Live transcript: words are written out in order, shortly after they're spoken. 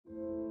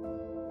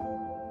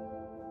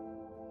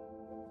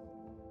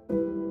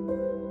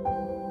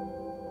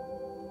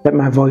Let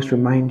my voice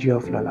remind you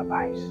of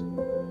lullabies,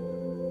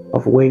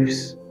 of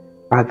waves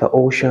by the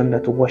ocean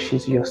that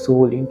washes your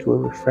soul into a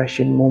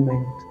refreshing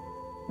moment,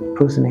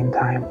 frozen in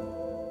time.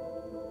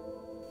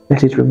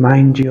 Let it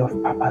remind you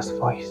of Papa's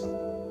voice,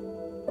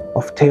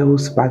 of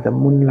tales by the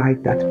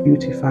moonlight that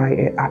beautify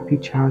a happy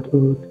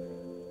childhood.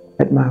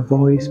 Let my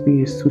voice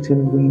be a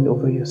soothing wind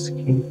over your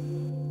skin.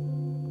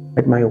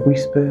 Let my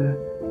whisper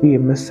be a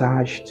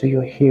massage to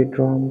your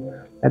eardrum.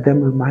 Let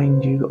them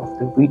remind you of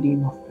the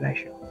rhythm of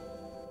pleasure,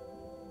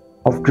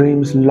 of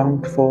dreams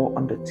longed for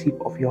on the tip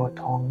of your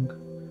tongue,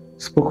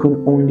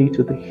 spoken only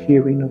to the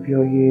hearing of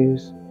your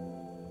ears.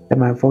 Let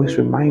my voice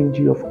remind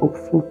you of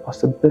hopeful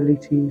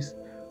possibilities,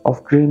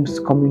 of dreams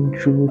coming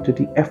true to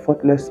the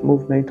effortless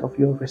movement of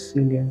your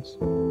resilience.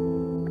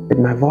 Let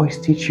my voice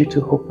teach you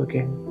to hope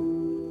again,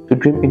 to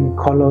dream in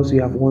colors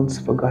you have once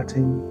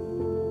forgotten.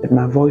 Let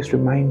my voice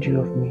remind you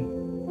of me,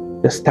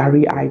 the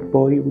starry-eyed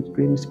boy with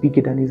dreams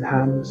bigger than his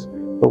arms,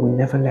 but will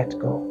never let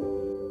go.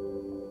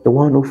 The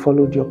one who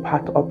followed your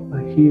path up a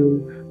hill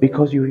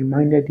because you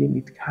reminded him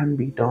it can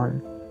be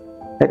done.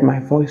 Let my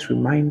voice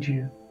remind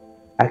you,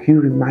 like you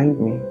remind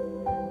me,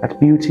 that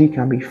beauty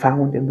can be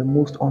found in the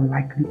most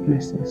unlikely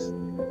places,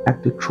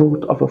 like the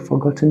throat of a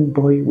forgotten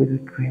boy with a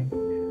dream.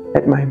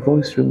 Let my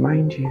voice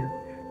remind you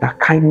that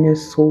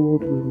kindness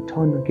sold will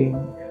return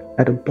again,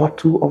 that a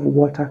bottle of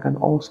water can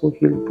also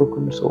heal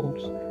broken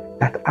souls,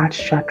 that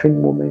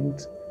heart-shattering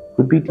moment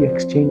could be the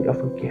exchange of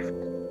a gift.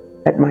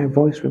 Let my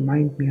voice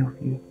remind me of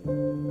you,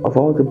 of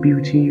all the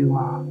beauty you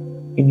are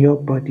in your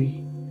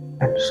body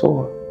and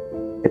soul.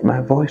 Let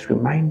my voice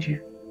remind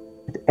you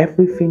that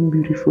everything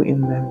beautiful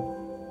in them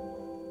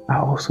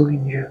are also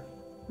in you.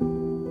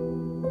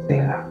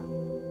 Selah.